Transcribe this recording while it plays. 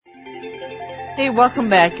Hey, welcome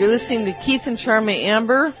back. You're listening to Keith and Charmy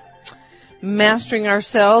Amber, Mastering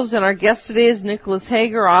Ourselves, and our guest today is Nicholas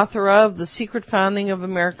Hagger, author of The Secret Founding of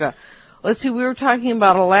America. Let's see, we were talking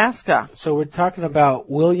about Alaska. So we're talking about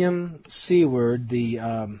William Seward,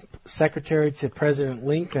 the secretary to President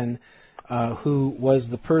Lincoln, who was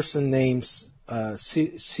the person named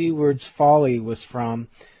Seward's Folly was from.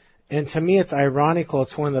 And to me, it's ironical.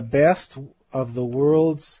 It's one of the best of the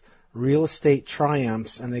world's real estate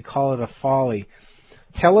triumphs, and they call it a folly.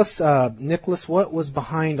 Tell us, Nicholas, what was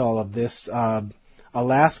behind all of this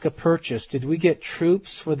Alaska purchase? Did we get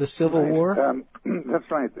troops for the Civil War? That's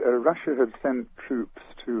right. Russia had sent troops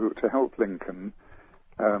to help Lincoln,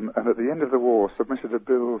 and at the end of the war submitted a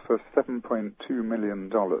bill for $7.2 million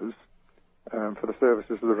for the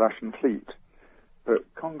services of the Russian fleet. But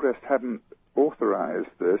Congress hadn't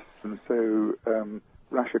authorized this, and so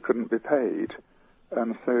Russia couldn't be paid.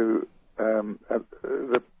 And so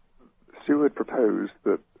the Seward proposed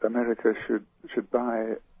that America should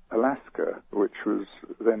buy Alaska, which was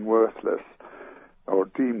then worthless, or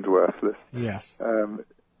deemed worthless. Yes.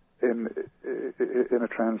 In a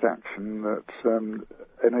transaction that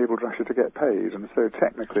enabled Russia to get paid, and so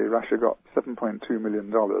technically Russia got $7.2 million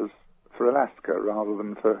for Alaska rather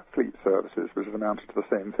than for fleet services, which amounted to the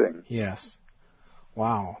same thing. Yes.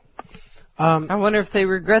 Wow. I wonder if they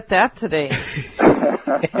regret that today.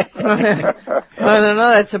 I don't know.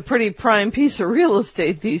 That's a pretty prime piece of real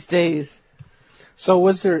estate these days. So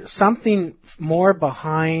was there something more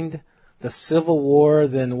behind the Civil War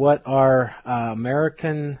than what our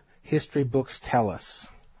American history books tell us?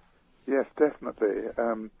 Yes, definitely.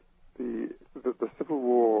 The Civil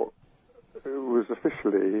War was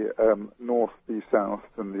officially North v. South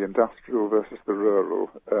and the industrial versus the rural.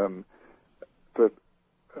 But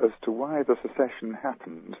as to why the secession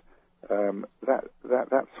happened,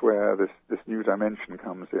 that's where this new dimension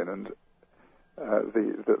comes in, and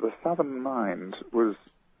the Southern mind was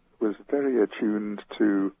very attuned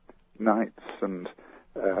to knights and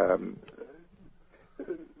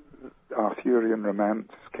Arthurian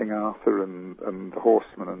romance, King Arthur and the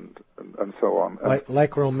horsemen and so on.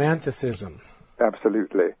 Like Romanticism.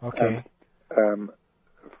 Absolutely. Okay.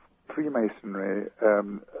 Freemasonry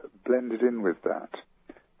blended in with that.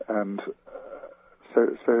 And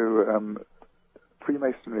so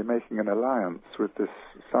Freemasonry making an alliance with this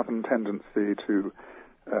southern tendency to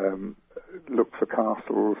look for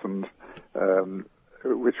castles and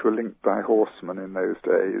which were linked by horsemen in those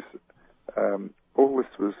days. All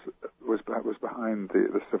this was behind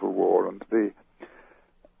the Civil War, and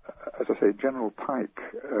as I say, General Pike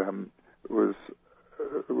was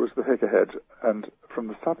the figurehead. And from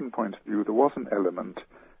the southern point of view, there was an element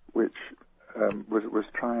which was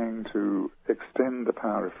trying to extend the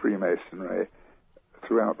power of Freemasonry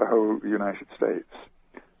throughout the whole United States.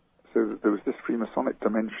 So there was this Freemasonic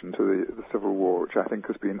dimension to the Civil War, which I think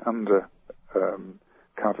has been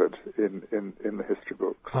covered in the history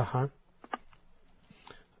books. Uh-huh.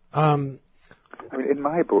 I mean, in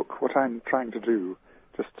my book, what I'm trying to do,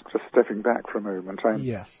 just stepping back for a moment,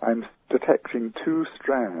 I'm detecting two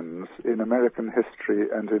strands in American history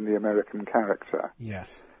and in the American character.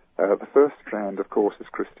 Yes. The first strand, of course, is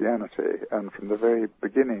Christianity, and from the very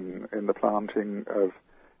beginning in the planting of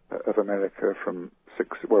America from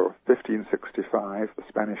 1565, the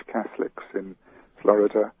Spanish Catholics in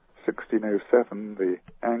Florida, 1607, the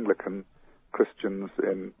Anglican Christians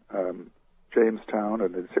in Jamestown,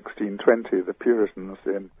 and in 1620, the Puritans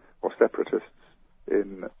or Separatists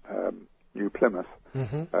in New Plymouth.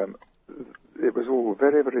 Mm-hmm. It was all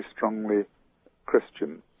very, very strongly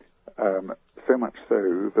Christian. So much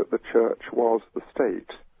so that the church was the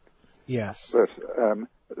state. Yes. But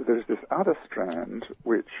there's this other strand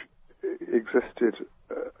which existed,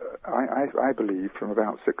 I believe, from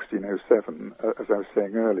about 1607, as I was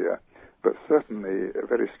saying earlier, but certainly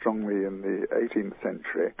very strongly in the 18th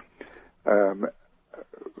century,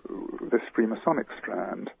 this Freemasonic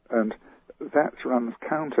strand. And that runs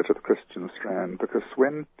counter to the Christian strand, because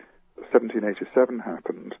when 1787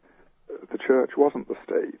 happened, the church wasn't the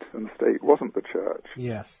state, and the state wasn't the church.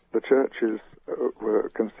 Yes. The churches were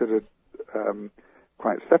considered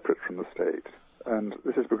quite separate from the state, and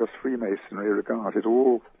this is because Freemasonry regarded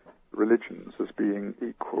all religions as being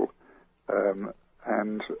equal,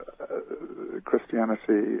 and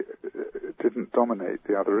Christianity didn't dominate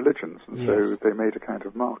the other religions, and yes. So they made a kind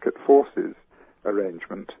of market forces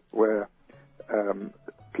arrangement where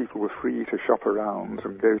people were free to shop around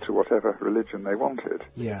and go to whatever religion they wanted.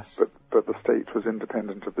 Yes. But the state was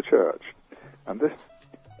independent of the church. And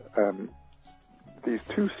these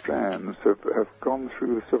two strands have gone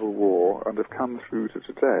through the Civil War and have come through to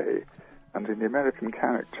today. And in the American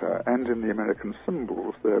character and in the American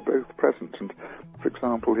symbols, they're both present. And, for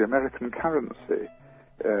example, the American currency,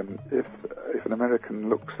 if an American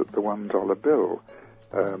looks at the $1 bill,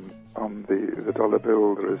 on the dollar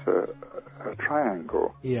bill there is a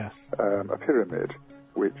triangle, Yes. A pyramid,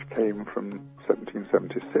 which came from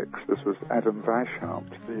 1776. This was Adam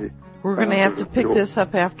Weishaupt. We're going to have to pick this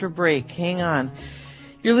up after break. Hang on.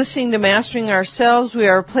 You're listening to Mastering Ourselves. We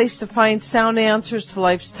are a place to find sound answers to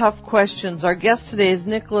life's tough questions. Our guest today is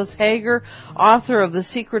Nicholas Hagger, author of The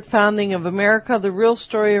Secret Founding of America, The Real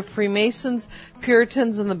Story of Freemasons,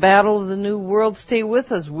 Puritans, and the Battle of the New World. Stay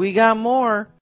with us. We got more.